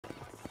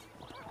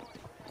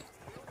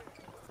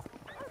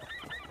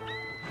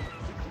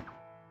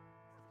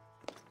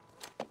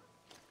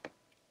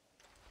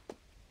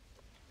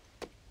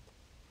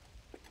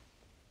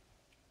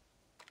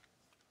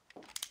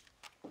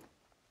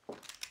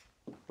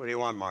What do you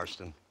want,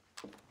 Marston?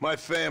 My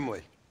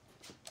family.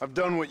 I've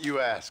done what you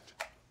asked.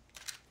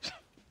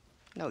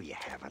 No, you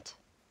haven't.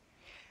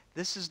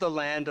 This is the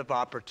land of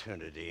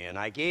opportunity, and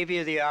I gave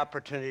you the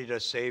opportunity to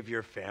save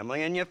your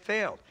family, and you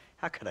failed.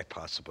 How could I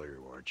possibly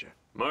reward you?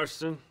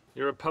 Marston,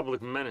 you're a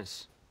public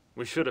menace.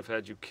 We should have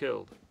had you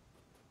killed.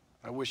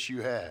 I wish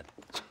you had.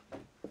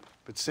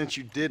 But since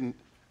you didn't,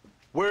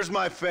 where's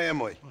my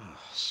family? Oh,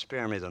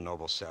 spare me the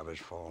noble savage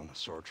fall on the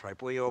sword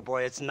tripe, will you, old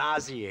boy? It's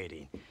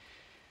nauseating.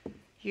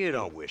 You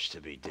don't wish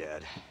to be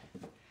dead.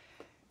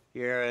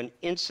 You're an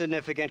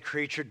insignificant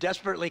creature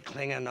desperately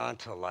clinging on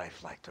to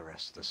life like the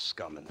rest of the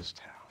scum in this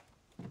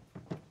town.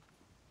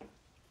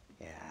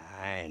 Yeah,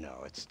 I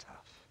know it's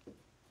tough.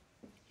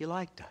 You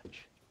like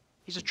Dutch.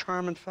 He's a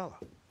charming fellow.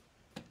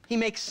 He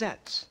makes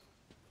sense.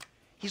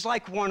 He's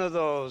like one of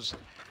those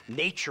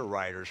nature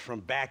writers from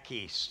back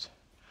east.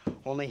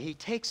 Only he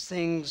takes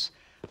things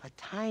a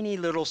tiny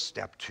little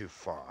step too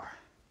far.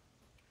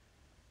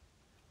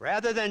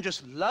 Rather than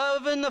just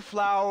loving the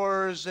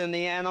flowers and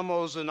the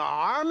animals and the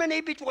harmony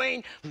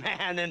between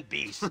man and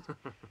beast,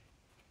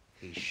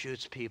 he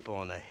shoots people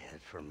in the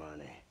head for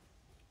money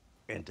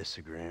and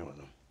disagreeing with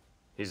them.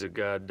 He's a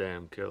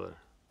goddamn killer.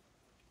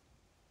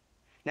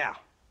 Now,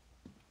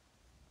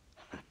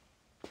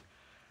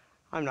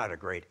 I'm not a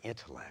great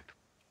intellect,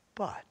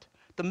 but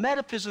the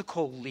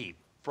metaphysical leap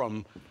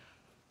from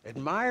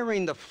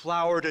admiring the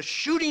flower to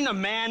shooting a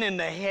man in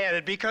the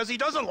head because he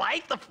doesn't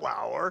like the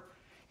flower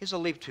is a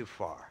leap too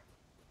far.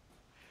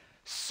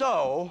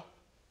 So,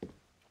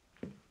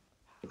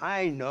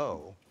 I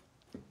know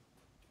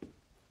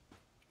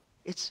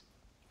it's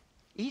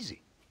easy.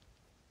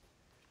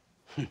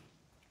 You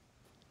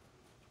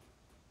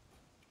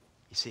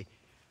see,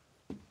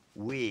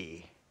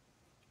 me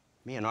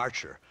and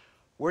Archer,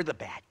 we're the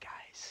bad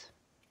guys.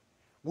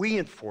 We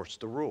enforce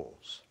the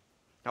rules.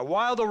 Now,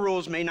 while the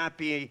rules may not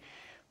be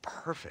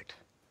perfect,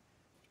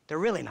 they're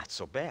really not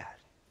so bad.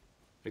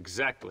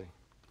 Exactly.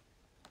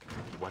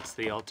 What's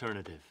the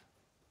alternative?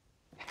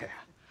 Yeah.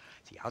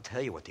 See, I'll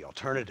tell you what the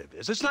alternative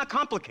is. It's not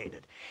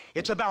complicated.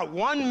 It's about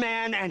one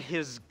man and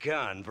his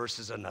gun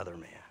versus another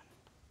man.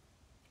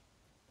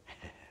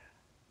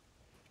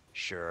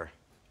 Sure,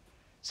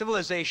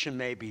 civilization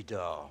may be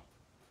dull,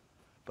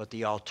 but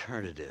the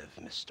alternative,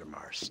 Mr.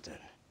 Marston,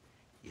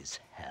 is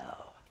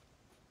hell.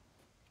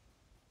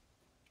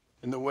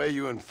 And the way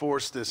you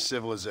enforce this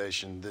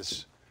civilization,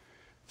 this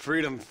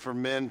freedom for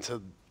men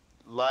to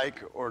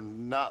like or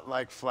not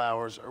like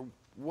flowers, or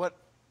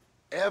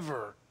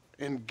whatever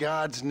in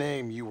God's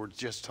name you were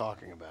just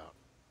talking about,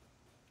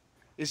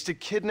 is to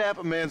kidnap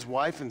a man's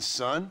wife and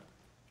son?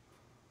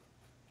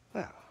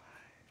 Well,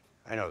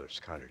 I know there's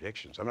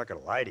contradictions. I'm not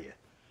going to lie to you.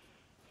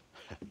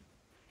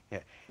 Yeah,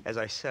 as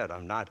I said,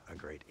 I'm not a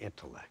great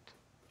intellect.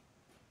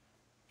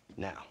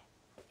 Now,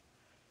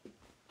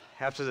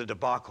 after the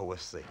debacle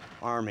with the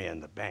army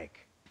and the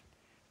bank,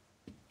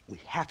 we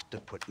have to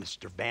put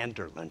Mr.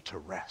 Vanderlyn to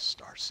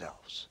rest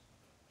ourselves.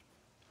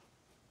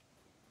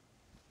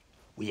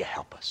 Will you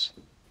help us?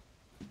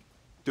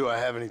 Do I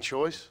have any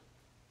choice?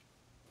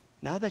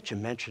 Now that you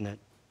mention it,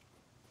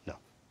 no.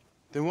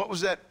 Then what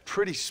was that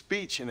pretty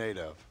speech in aid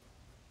of?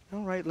 I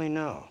don't rightly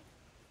know,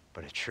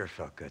 but it sure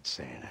felt good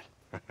saying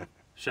it.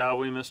 Shall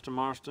we, Mr.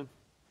 Marston?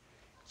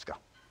 Let's go.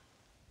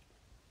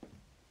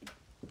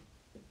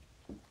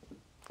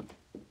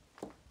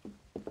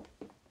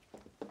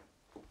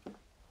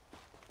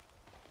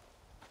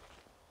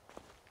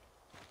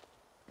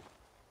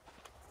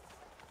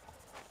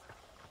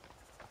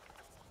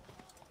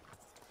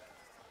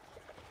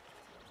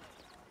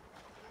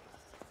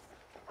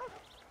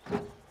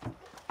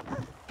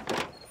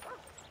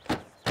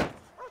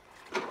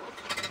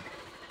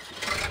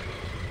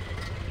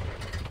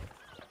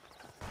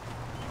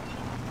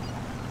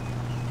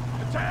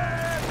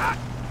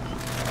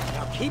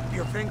 Now keep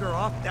your finger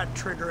off that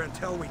trigger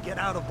until we get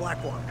out of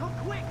Blackwater. Come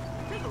quick!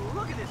 Take a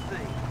look at this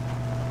thing!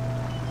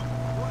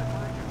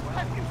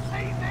 Have you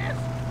seen this?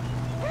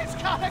 It's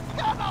got a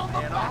gun on the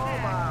In back! all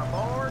my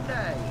born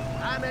days,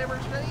 I never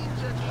seen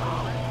such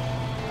folly.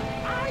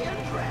 Iron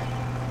Dragon!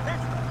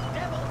 That's the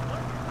devil's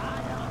work.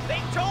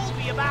 They told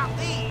me about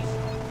these!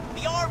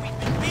 The Army's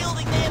been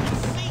building them in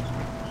secret!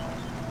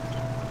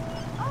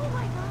 Oh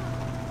my god,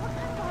 what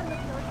kind of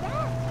automobile is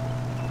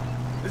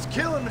that? This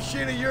killing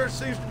machine of yours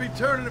seems to be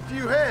turning a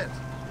few heads.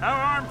 Our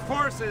armed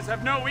forces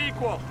have no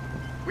equal.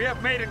 We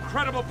have made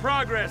incredible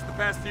progress the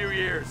past few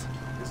years.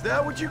 Is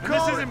that what you And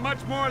call this it? isn't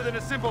much more than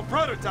a simple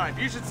prototype.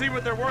 You should see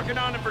what they're working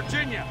on in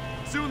Virginia.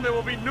 Soon there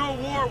will be no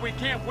war we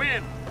can't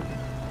win.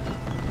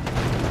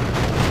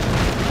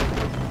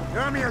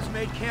 The Army has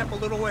made camp a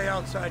little way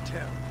outside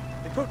town.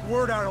 They put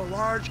word out a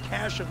large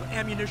cache of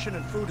ammunition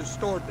and food is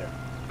stored there.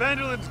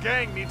 Vanderlyn's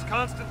gang needs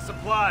constant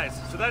supplies,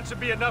 so that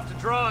should be enough to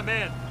draw him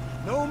in.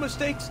 No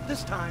mistakes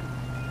this time.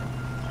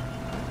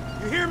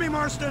 You hear me,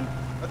 Marston?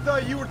 I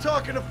thought you were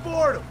talking to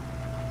Fordham.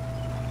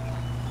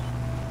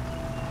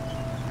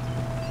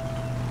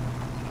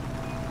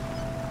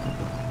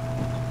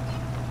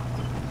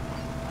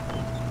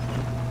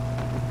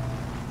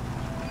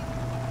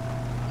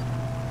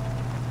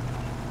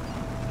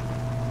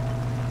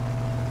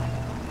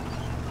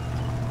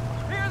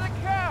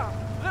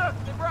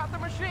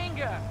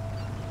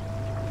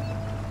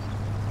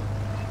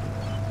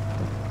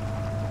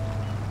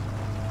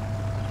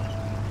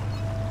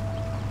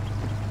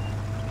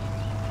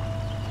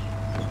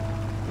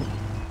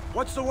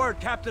 What's the word,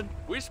 Captain?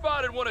 We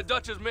spotted one of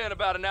Dutch's men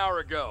about an hour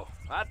ago.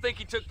 I think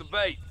he took the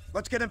bait.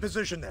 Let's get in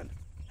position then.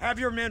 Have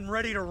your men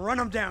ready to run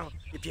them down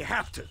if you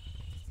have to.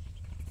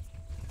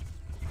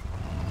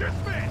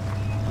 Dismiss!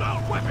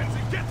 Load weapons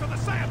and get to the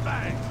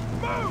sandbags!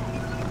 Move!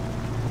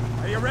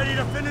 Are you ready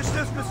to finish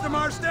this, Mr.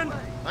 Marston?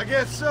 I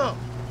guess so.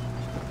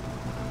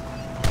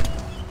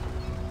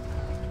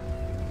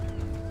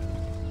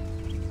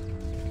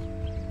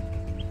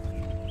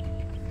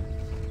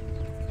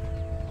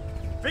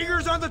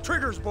 Fingers on the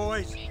triggers,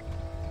 boys.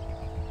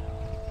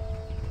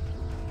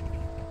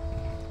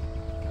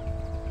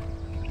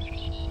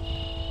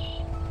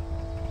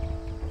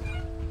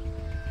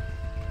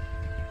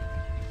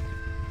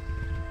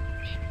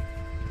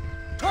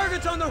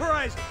 Targets on the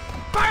horizon.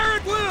 Fire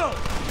at will!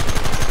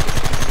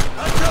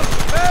 That's a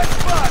bad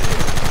spot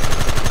here.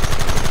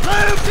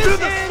 Let him to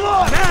the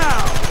slaughter! Now!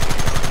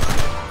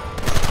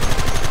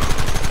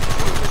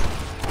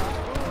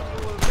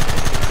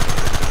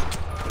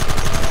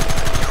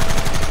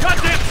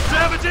 Goddamn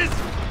savages!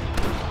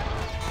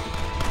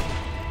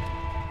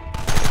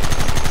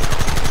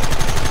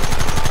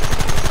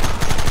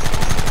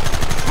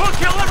 We'll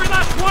kill every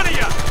last one of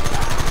you!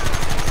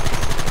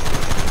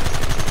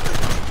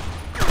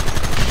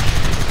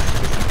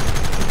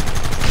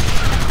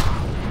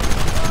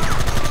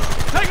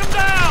 Take him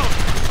down!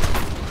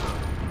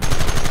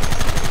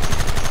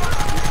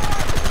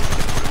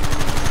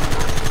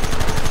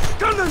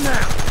 Gun them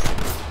now!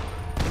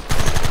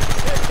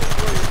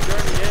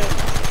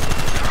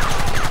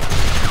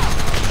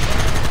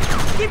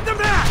 Keep them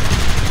back!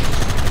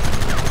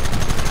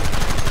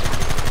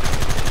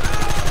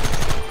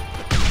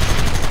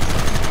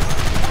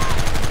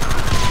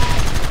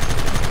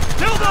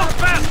 Kill those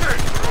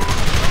bastards!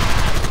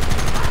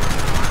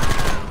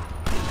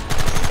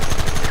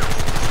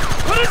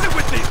 What is it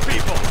with these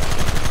people?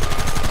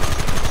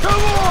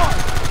 Come on!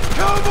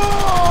 Come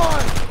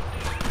on!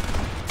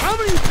 How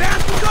many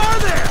bastards are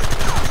there?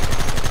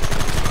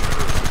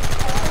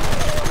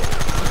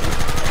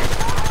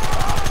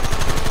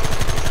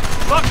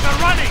 Look, they're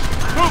running!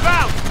 Move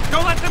out!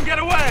 Don't let them get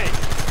away!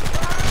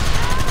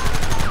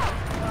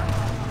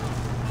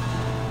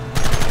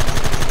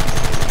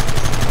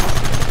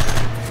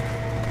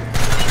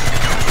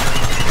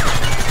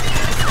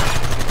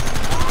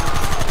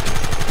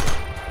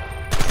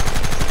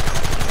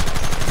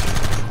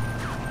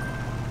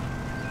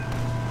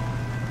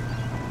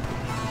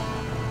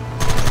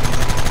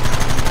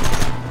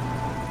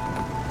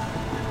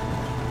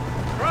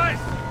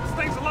 Christ! This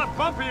thing's a lot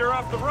bumpier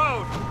off the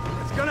road!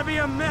 It's gonna be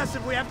a mess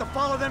if we have to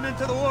follow them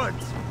into the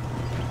woods.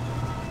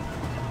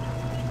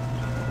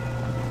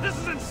 This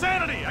is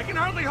insanity! I can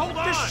hardly hold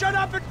on! Just shut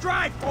up and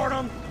drive,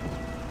 Fordham!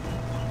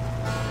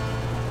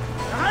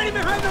 They're hiding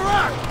behind the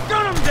rock!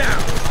 Gun them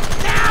down!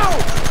 Now!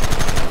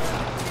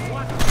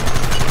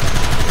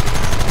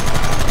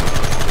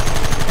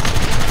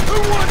 Who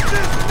wants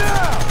this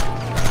now?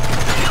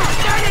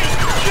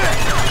 Shit!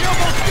 You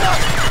almost got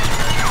it!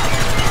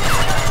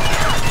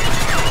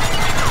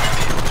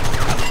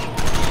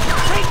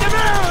 Take them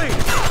early!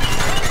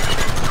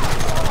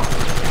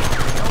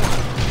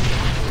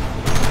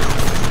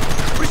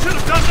 We should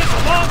have done this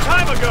a long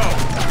time ago!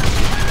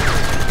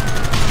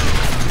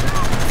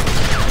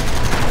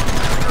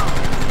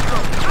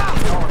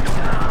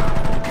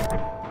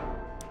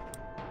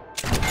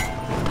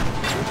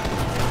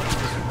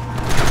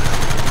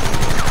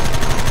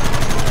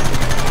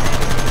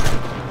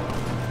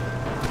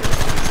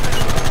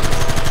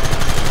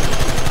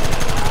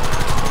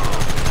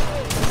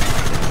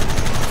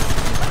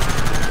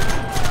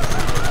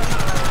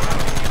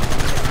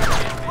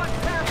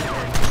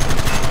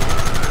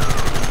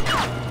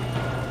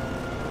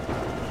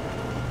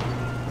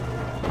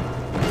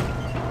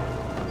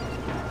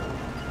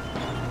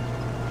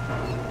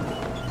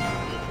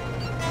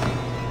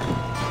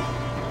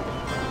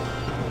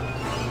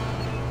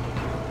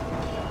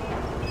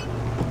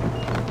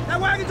 That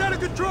wagon's out of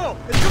control!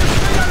 It's coming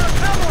straight on our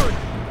cavalry!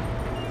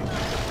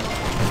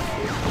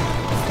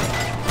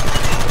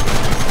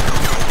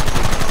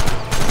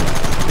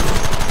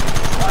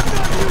 I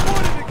thought you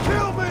wanted to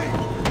kill me!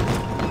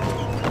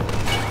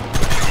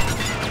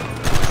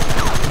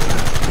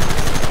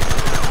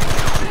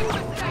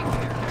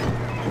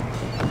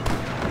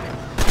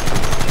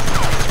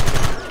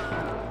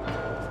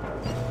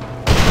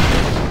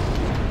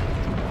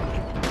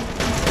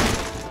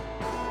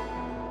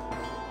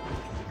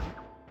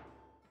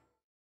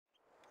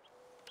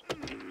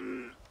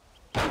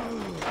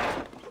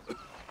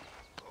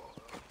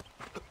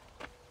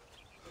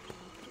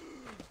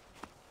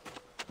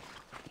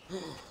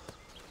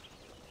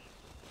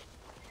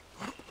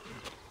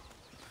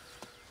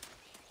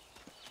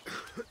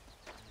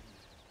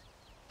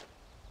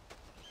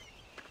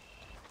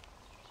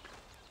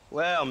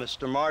 Well,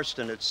 Mr.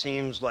 Marston, it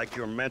seems like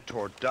your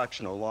mentor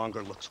Dutch no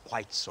longer looks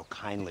quite so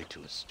kindly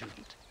to his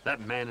student. That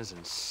man is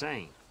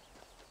insane.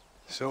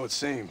 So it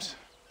seems.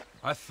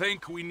 I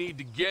think we need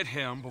to get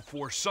him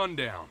before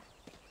sundown.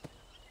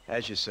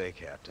 As you say,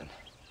 Captain.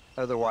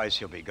 Otherwise,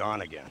 he'll be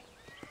gone again.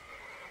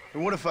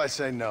 And what if I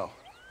say no?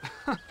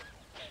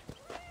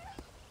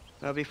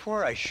 Now,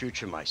 before I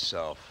shoot you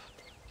myself,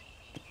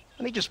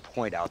 let me just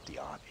point out the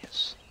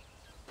obvious.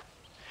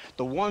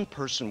 The one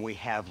person we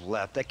have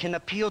left that can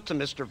appeal to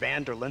Mr.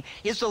 Van der Linde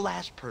is the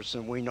last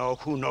person we know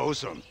who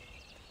knows him.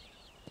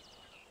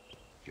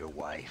 Your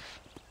wife.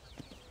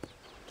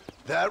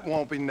 That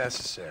won't be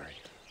necessary.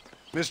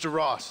 Mr.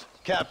 Ross,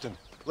 Captain,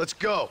 let's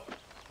go.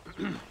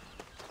 Mount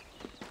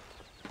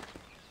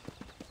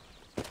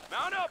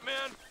up,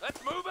 men.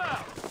 Let's move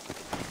out.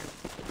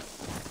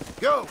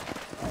 Go!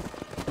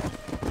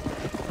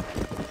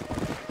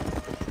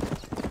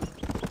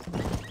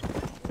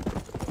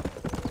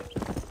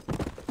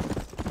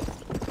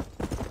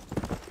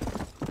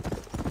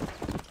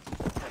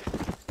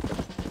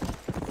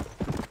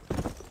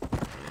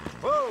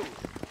 Whoa!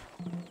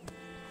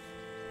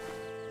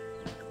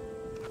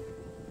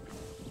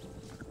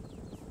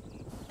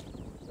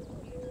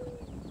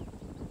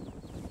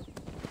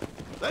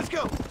 Let's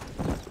go!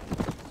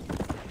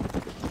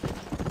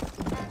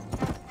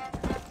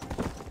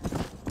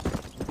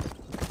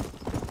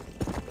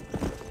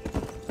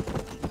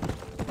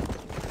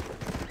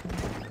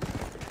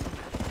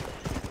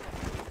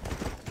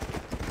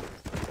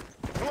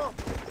 Come on!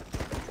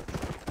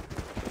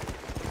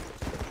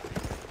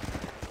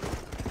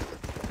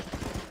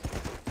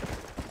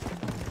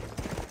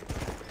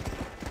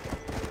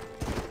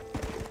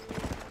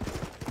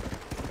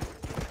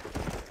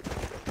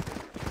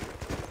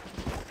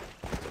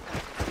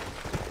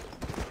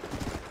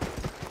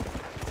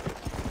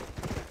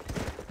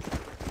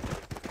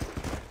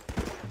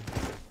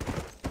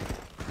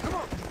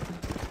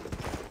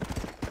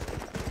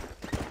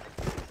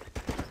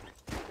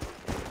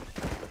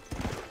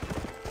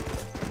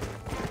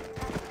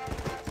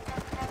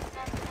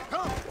 Come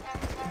on! Come!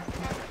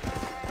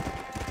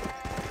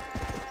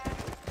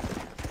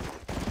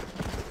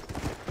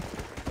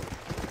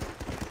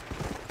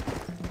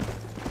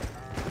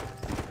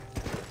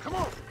 Come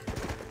on!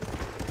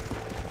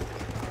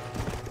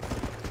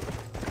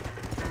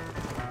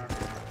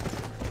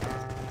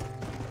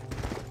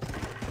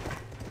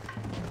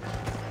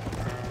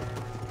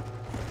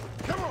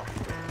 Come on!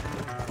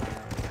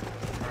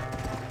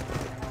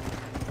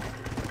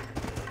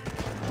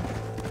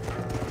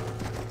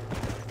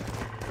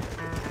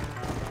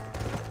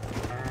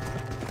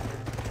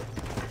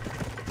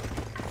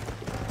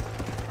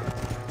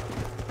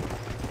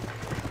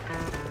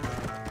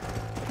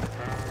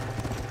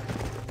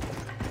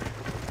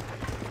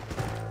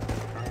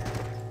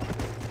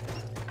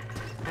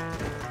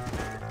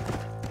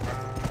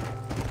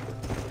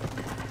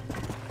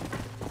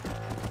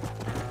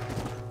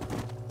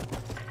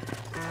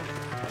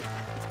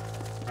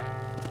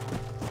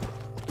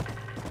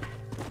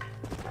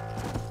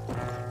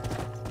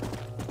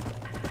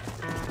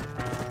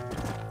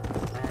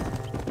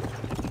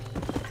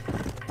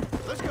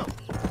 Let's go!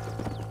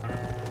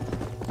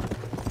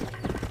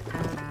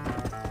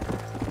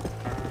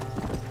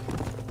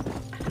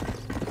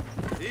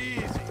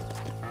 Easy.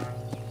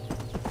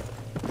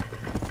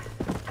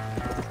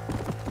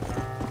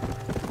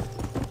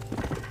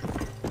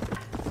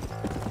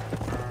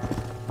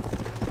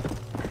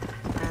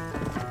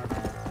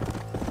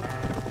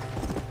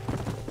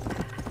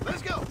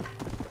 Let's go!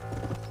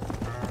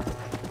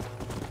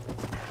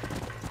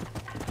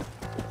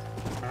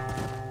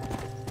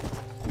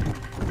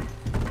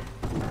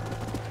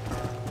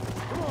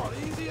 Come on,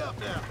 easy up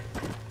now.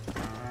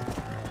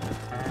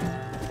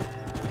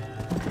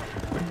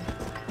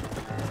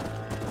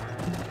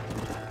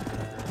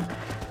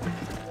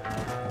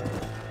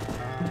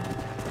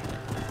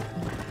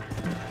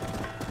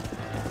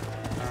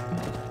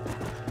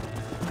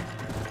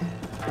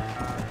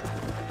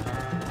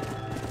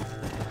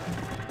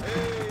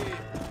 Hey.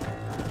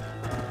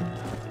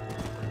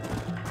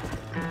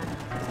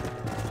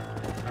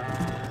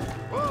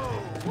 Whoa,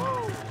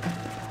 whoa.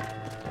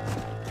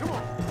 Come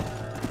on.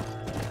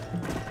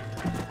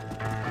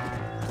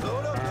 Slow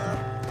it up now.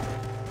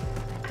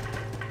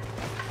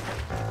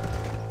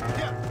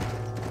 Yeah.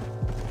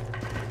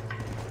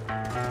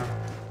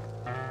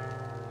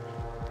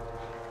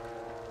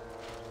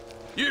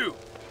 You,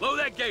 blow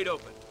that gate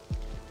open.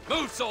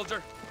 Move,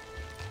 soldier.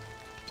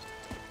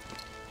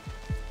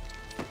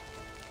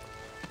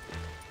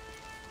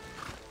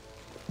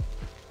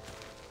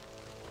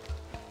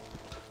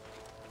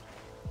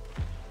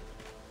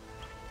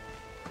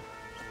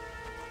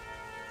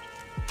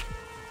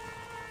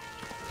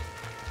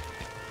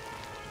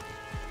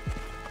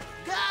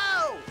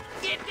 Go!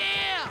 Get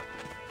down!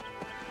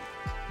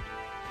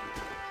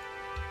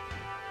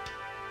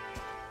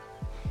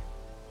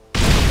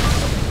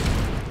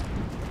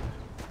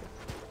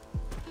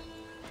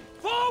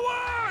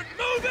 Forward!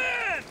 Move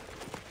in!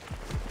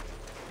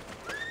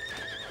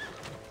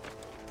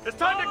 It's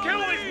time to kill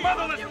these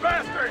motherless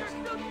bastards!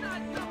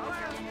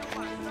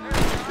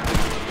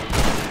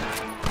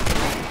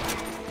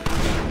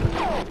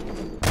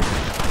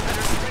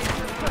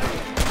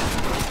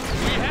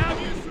 We have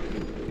you.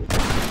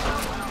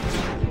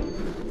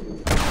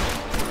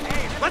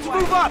 Let's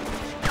move up!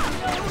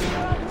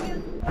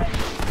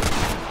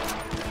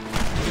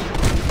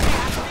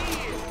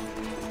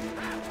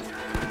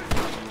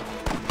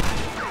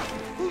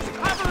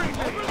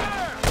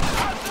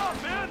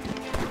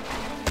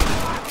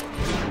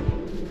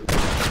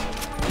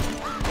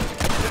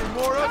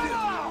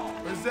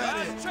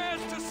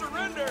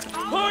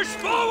 Push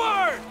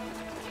forward!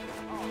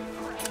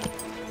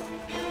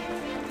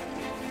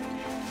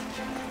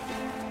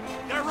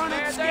 They're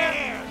running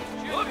scared!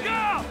 Look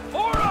out!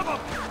 4 of them!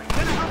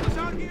 Gonna help us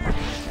out here?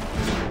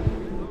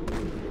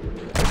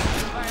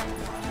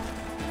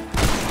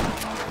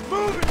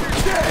 Move it, you're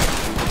dead!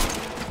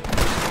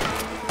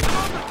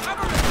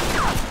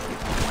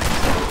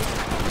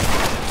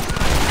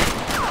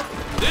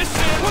 This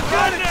is What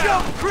kind of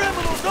jump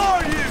criminals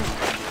are you?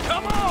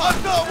 Come on! I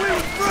thought we were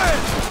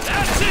friends!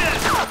 That's it!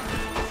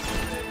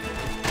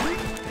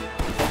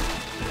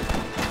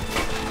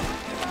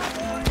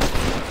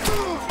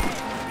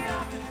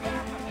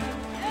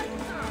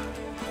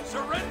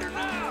 Surrender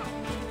now!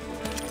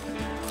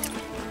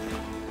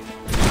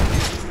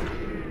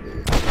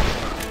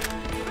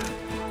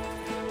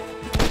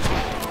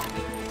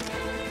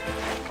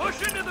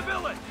 Push into the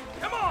village!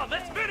 Come on,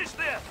 let's finish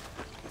this!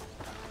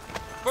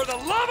 For the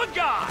love of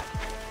God!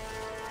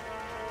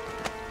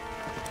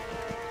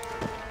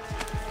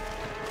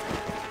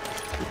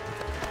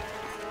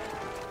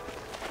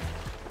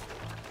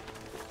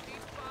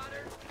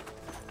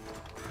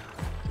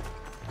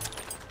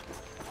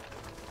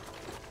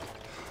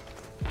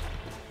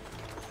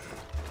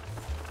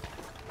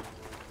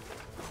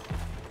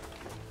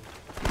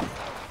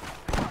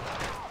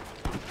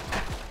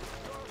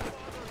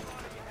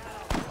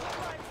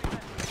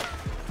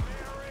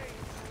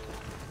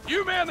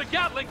 You man the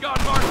Gatling gun,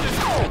 Marston!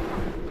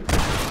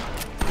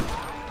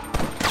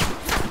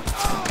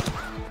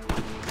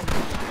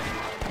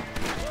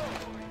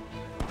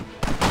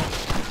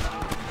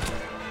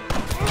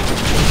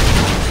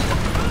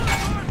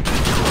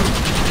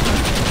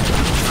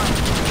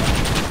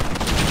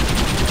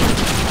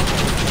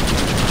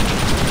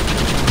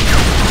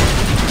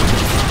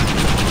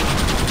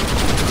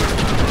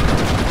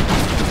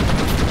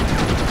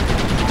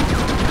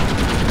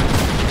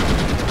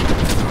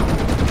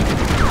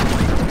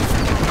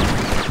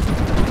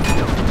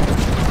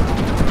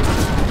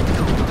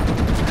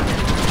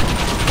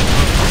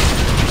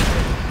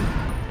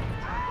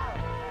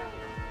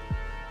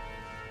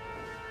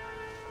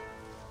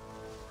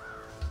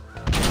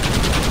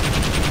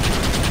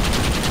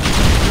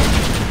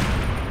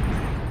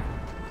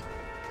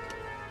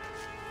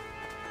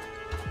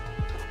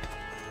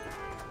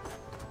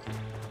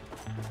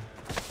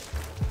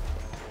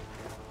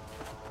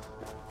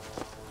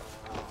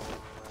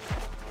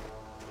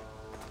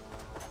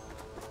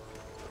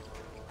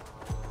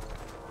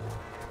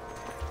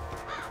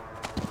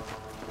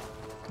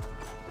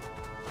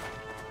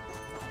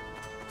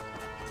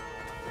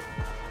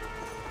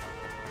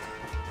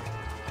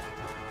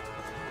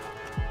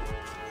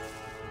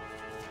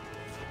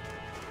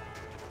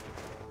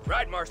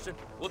 Right, Marston.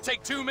 We'll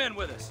take 2 men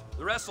with us.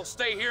 The rest will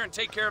stay here and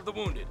take care of the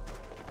wounded.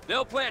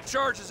 They'll plant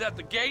charges at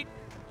the gate.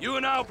 You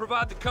and I'll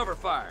provide the cover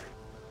fire.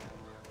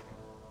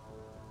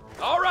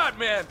 All right,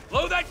 men.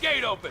 Blow that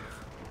gate open.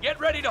 Get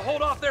ready to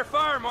hold off their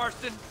fire,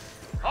 Marston.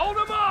 Hold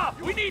them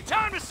off! We need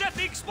time to set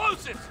the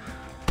explosives!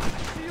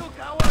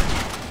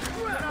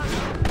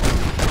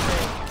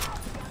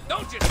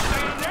 Don't just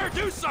stand there!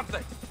 Do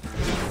something!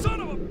 Son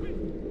of a bitch!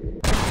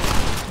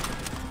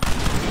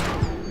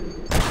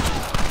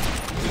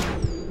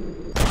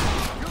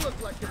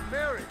 Like you're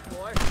married,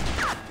 boy.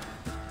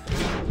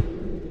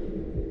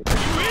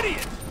 You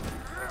idiot!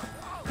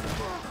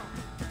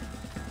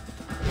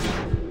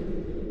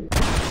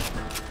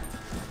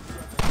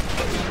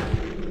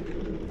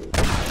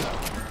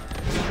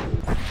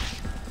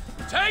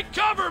 Take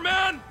cover,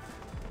 men!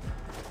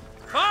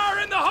 Fire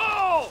in the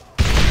hole!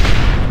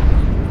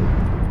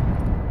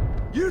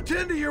 You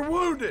tend to your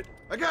wounded.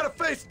 I gotta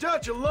face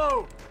Dutch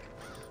alone.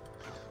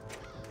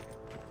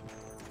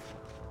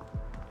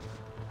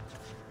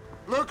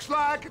 Looks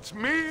like it's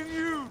me and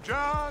you,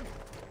 John.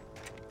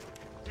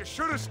 You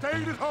should have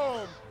stayed at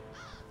home.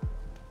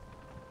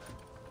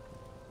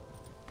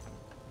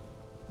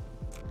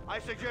 I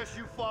suggest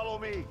you follow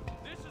me.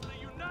 This is the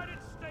United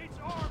States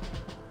Army!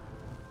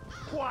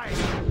 Quiet.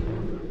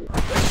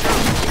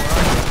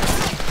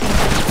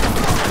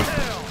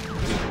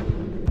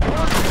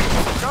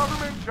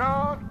 Government,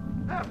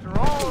 John, after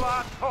all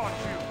I taught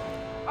you,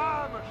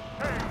 I'm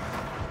ashamed.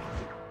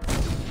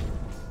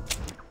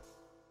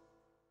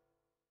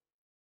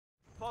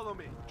 Follow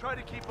me. Try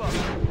to keep up.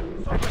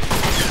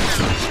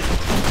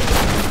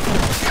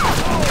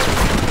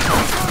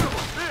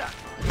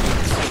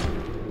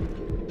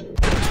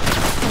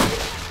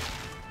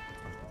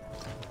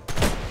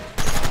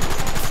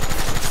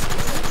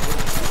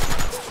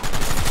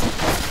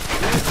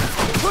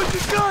 Put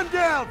your gun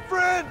down,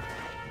 friend!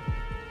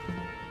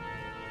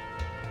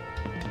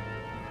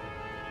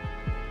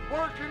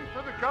 Working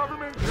for the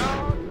government,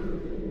 John?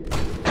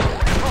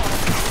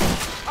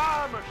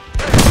 I'm ashamed.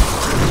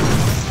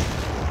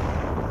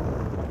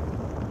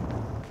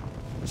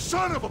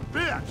 Son of a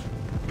bitch!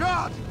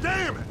 God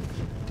damn it!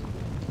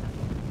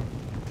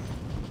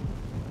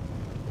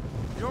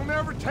 You'll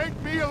never take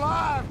me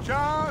alive,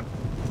 John!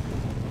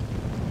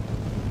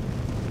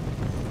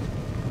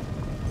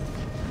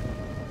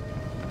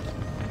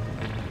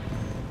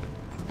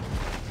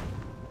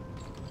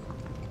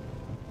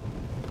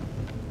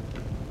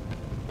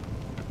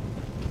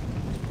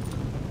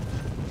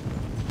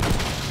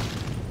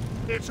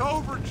 It's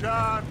over,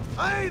 John.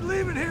 I ain't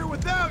leaving here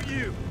without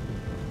you.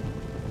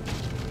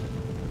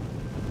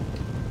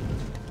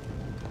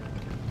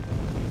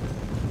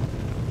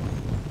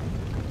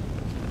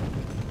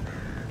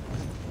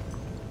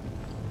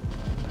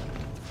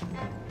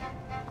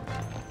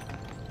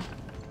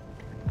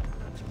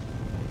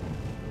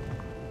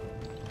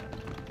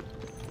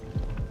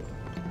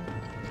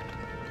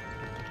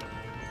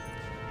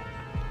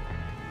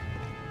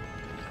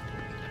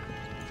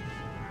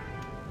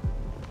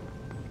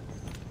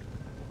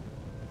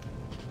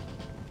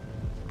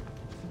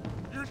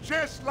 You're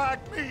just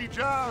like me,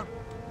 John.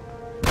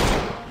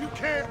 You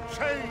can't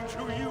change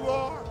who you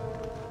are.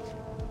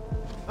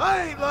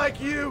 I ain't like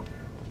you.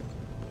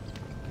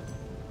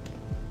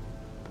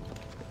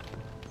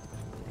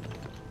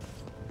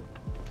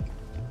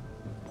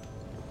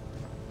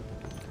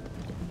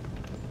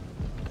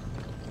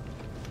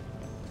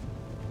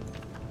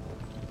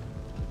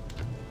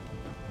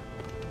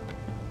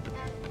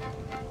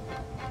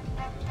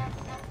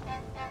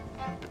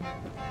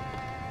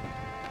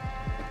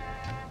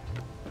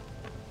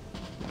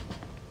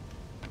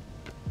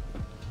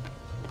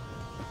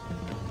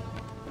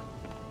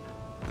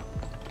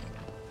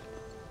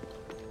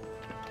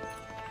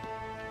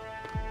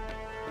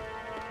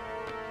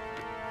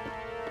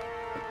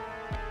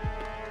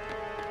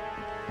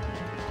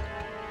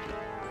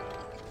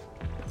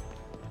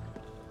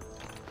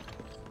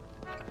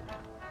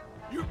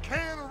 You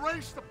can't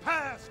erase the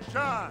past,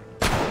 John.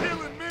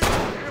 Killing me,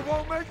 it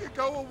won't make it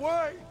go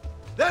away.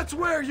 That's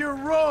where you're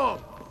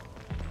wrong.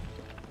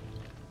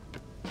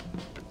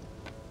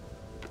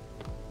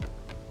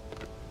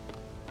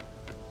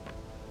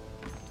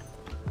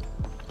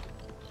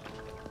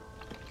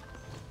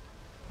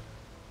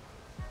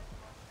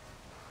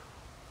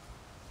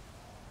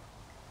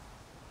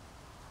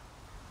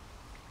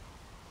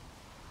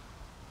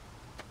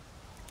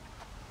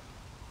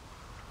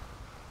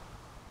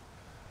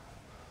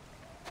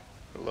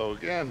 Hello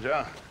again,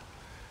 John.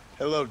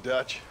 Hello,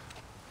 Dutch.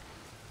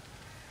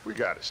 We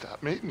gotta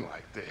stop meeting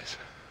like this.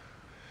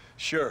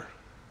 Sure.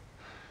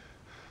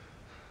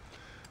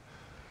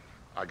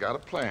 I got a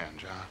plan,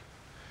 John.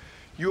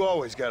 You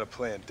always got a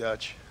plan,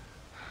 Dutch.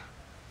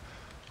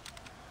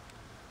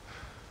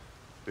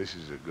 This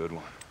is a good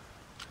one.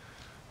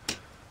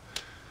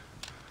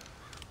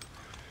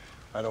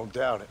 I don't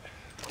doubt it.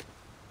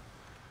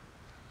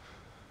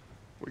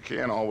 We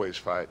can't always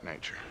fight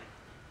nature,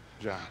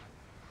 John.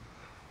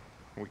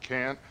 We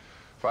can't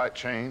fight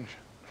change.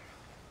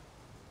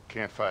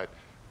 Can't fight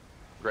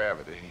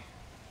gravity.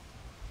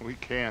 We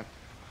can't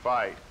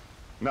fight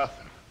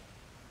nothing.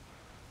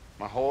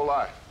 My whole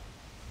life,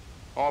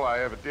 all I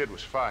ever did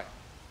was fight.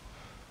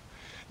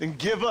 Then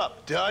give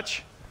up,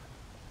 Dutch.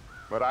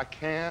 But I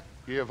can't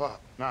give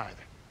up, neither.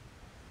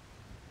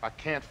 I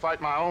can't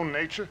fight my own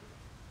nature.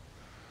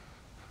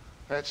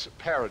 That's a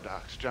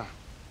paradox, John.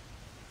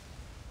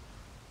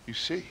 You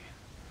see?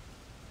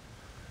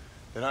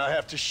 Then I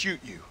have to shoot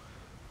you.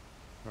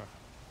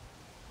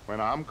 When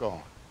I'm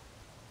gone,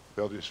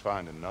 they'll just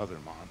find another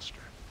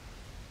monster.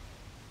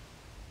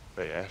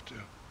 They have to.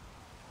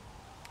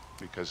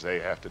 Because they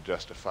have to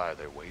justify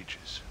their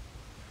wages.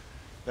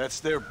 That's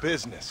their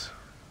business.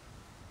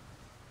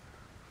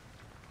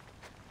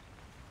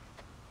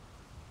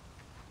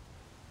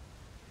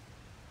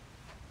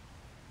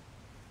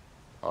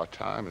 Our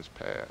time has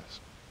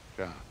passed,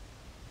 John.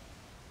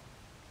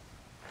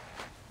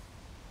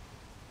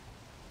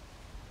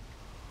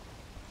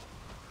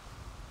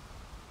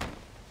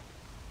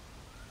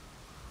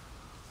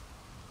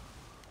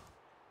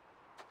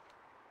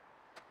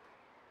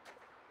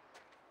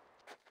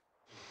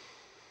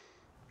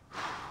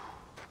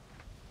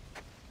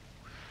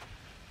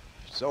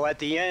 So at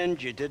the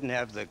end, you didn't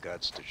have the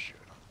guts to shoot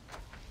him.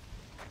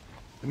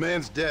 The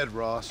man's dead,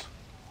 Ross.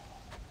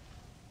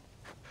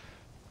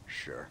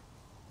 Sure.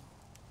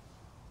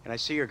 Can I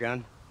see your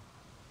gun?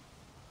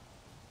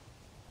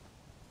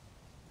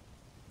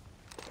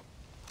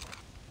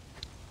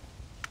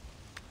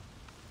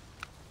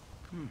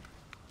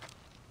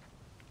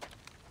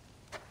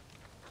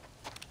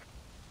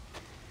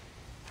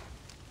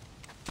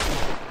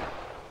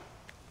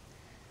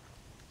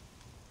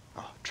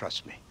 Oh,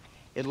 trust me.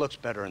 It looks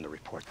better in the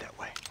report that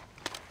way.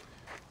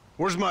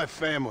 Where's my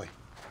family?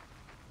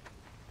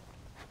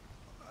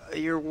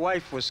 Your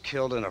wife was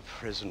killed in a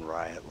prison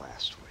riot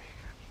last week.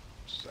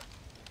 So,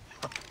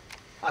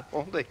 I'm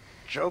only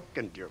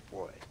joking, dear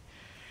boy.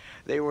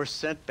 They were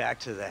sent back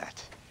to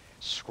that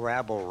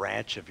Scrabble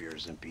ranch of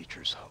yours in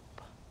Beecher's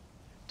Hope.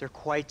 They're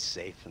quite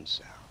safe and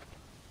sound.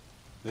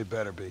 They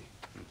better be.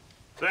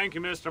 Thank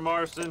you, Mr.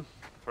 Marston,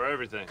 for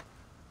everything.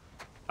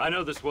 I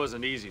know this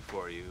wasn't easy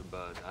for you,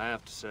 but I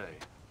have to say,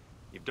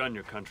 you've done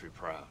your country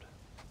proud.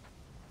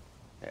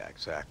 Yeah,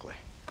 exactly.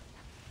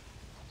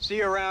 See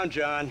you around,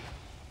 John.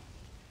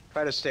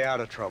 Try to stay out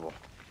of trouble.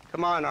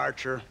 Come on,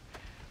 Archer.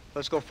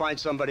 Let's go find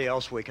somebody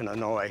else we can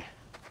annoy.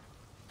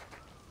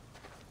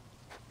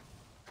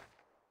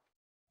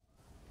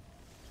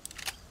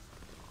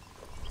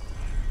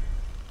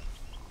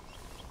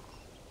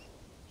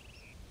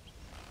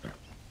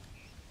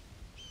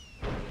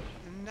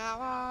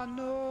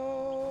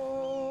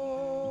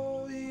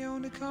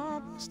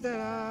 compass that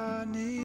I need.